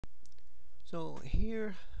So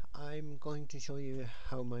here I'm going to show you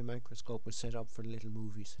how my microscope was set up for little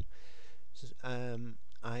movies. So,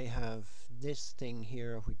 I have this thing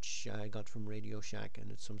here which I got from Radio Shack,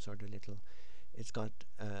 and it's some sort of little, it's got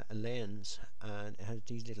a lens, and it has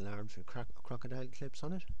these little arms with crocodile clips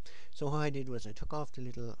on it. So what I did was I took off the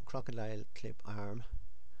little crocodile clip arm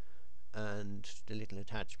and the little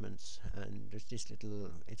attachments, and there's this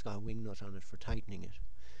little, it's got a wing nut on it for tightening it,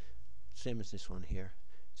 same as this one here.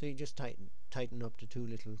 So you just tighten up the two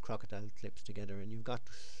little crocodile clips together, and you've got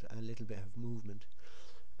a little bit of movement,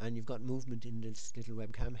 and you've got movement in this little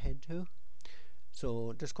webcam head too.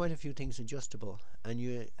 So there's quite a few things adjustable, and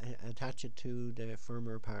you attach it to the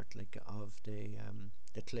firmer part, like of the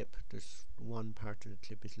clip. There's one part of the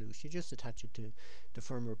clip is loose. You just attach it to the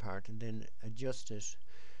firmer part and then adjust it,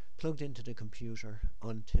 plugged into the computer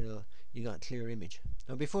until you got a clear image.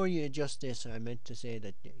 Now before you adjust this, I meant to say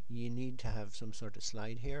that you need to have some sort of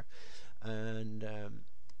slide here, and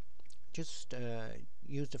just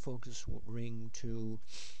use the focus ring to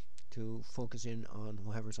focus in on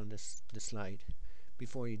whoever's on the slide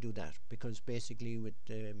before you do that, because basically with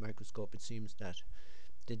the microscope it seems that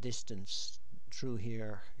the distance through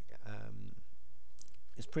here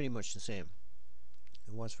is pretty much the same.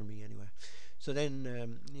 It was for me anyway. So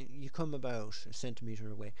then you come about a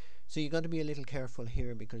centimetre away. So you got to be a little careful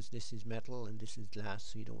here, because this is metal and this is glass,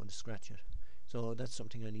 so you don't want to scratch it. So that's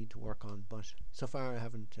something I need to work on, but so far I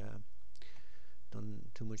haven't done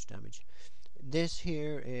too much damage. This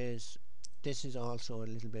is also a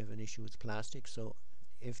little bit of an issue with plastic, so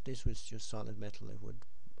if this was just solid metal it would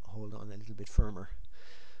hold on a little bit firmer.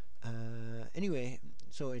 Anyway,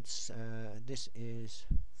 so it's this is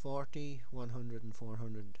 40, 100 and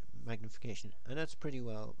 400 magnification, and that's pretty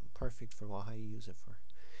well perfect for what I use it for.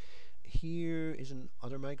 Here is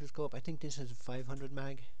another microscope. I think this has a 500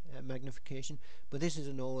 magnification, but this is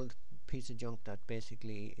an old piece of junk that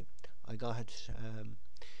basically I got it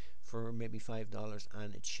for maybe $5,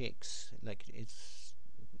 and it shakes like it's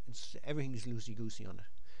everything's loosey goosey on it.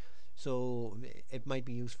 So it might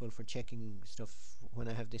be useful for checking stuff when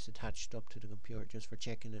I have this attached up to the computer, just for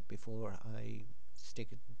checking it before I stick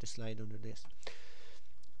the slide under this.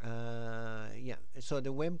 Yeah, so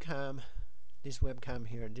the webcam, this webcam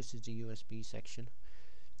here, this is the USB section.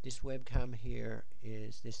 This webcam here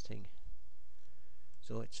is this thing.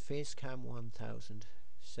 So it's Facecam 1000,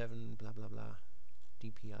 7 blah blah blah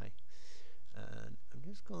DPI. And I'm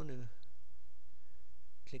just going to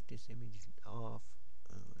click this image off.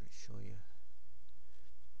 I'm going to show you.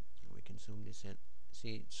 We can zoom this in.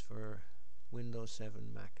 See, it's for Windows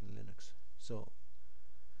 7, Mac and Linux. So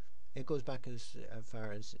it goes back as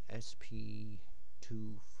far as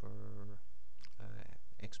SP2 for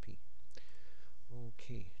XP.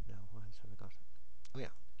 Okay, now what else have I got? Oh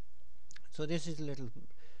yeah. So this is a little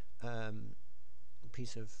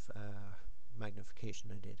piece of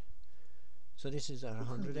magnification I did. So this is at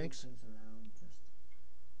 100x.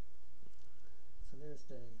 So there's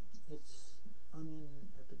it's onion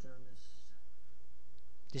epidermis.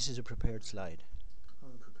 This is a prepared slide.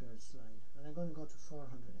 On a prepared slide. And I'm going to go to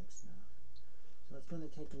 400x now. So it's going to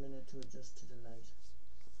take a minute to adjust to the light.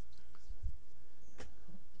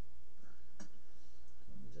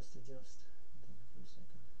 Let me just adjust. It'll take a few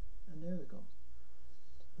seconds. And there we go.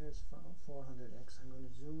 Here's 400x. I'm going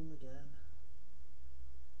to zoom again.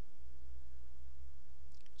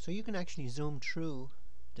 So you can actually zoom through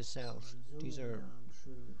the cells. So these are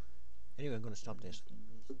anyway. I'm going to stop this.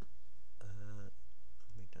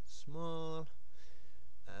 Make that small,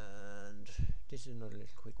 and this is another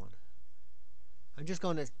little quick one. I'm just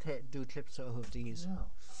going to do clips out of these. Wow.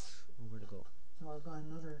 Where to go? So I've got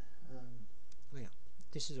another. Oh yeah,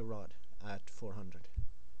 this is a rod at 400,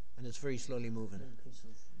 and it's very slowly moving. A piece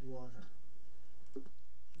of water.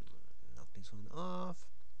 Knock this one off.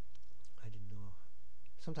 I didn't know.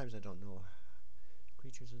 Sometimes I don't know.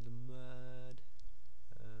 Creatures of the mud.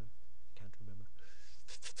 Can't remember.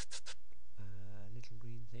 Little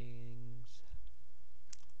green things.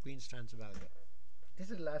 Green strands of algae. This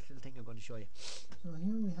is the last little thing I'm going to show you. So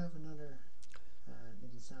here we have another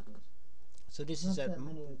little sample. So this is at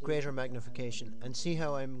greater magnification, and see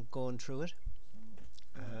how I'm going through it.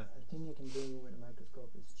 A thing you can do with a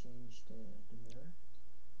microscope is change the mirror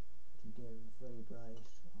to give very bright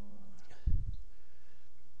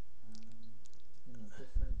or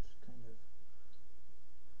different kind of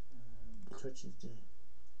touches the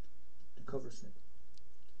cover slip.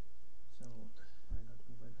 So I got to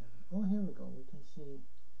be very careful. Oh, here we go. We can see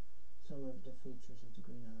some of the features of the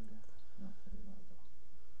green algae. Not very well though.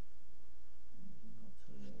 And we can go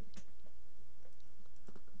through it.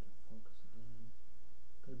 Got to focus again.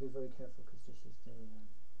 Got to be very careful because this is the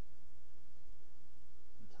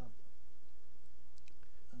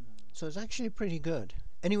So it's actually pretty good.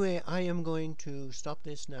 Anyway, I am going to stop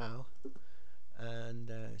this now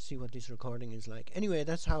and see what this recording is like. Anyway,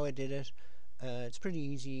 that's how I did it. It's pretty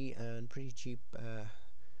easy and pretty cheap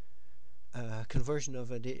conversion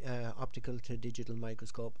of a optical to digital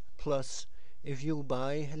microscope. Plus, if you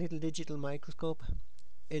buy a little digital microscope,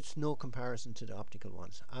 it's no comparison to the optical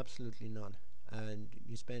ones. Absolutely none. And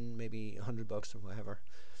you spend maybe $100 or whatever,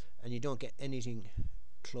 and you don't get anything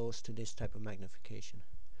close to this type of magnification.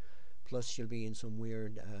 Plus, you'll be in some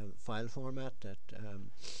weird file format that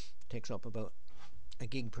takes up about a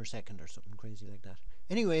gig per second or something crazy like that.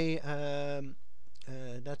 Anyway,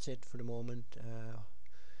 that's it for the moment.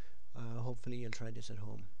 Hopefully, you'll try this at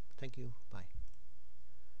home. Thank you. Bye.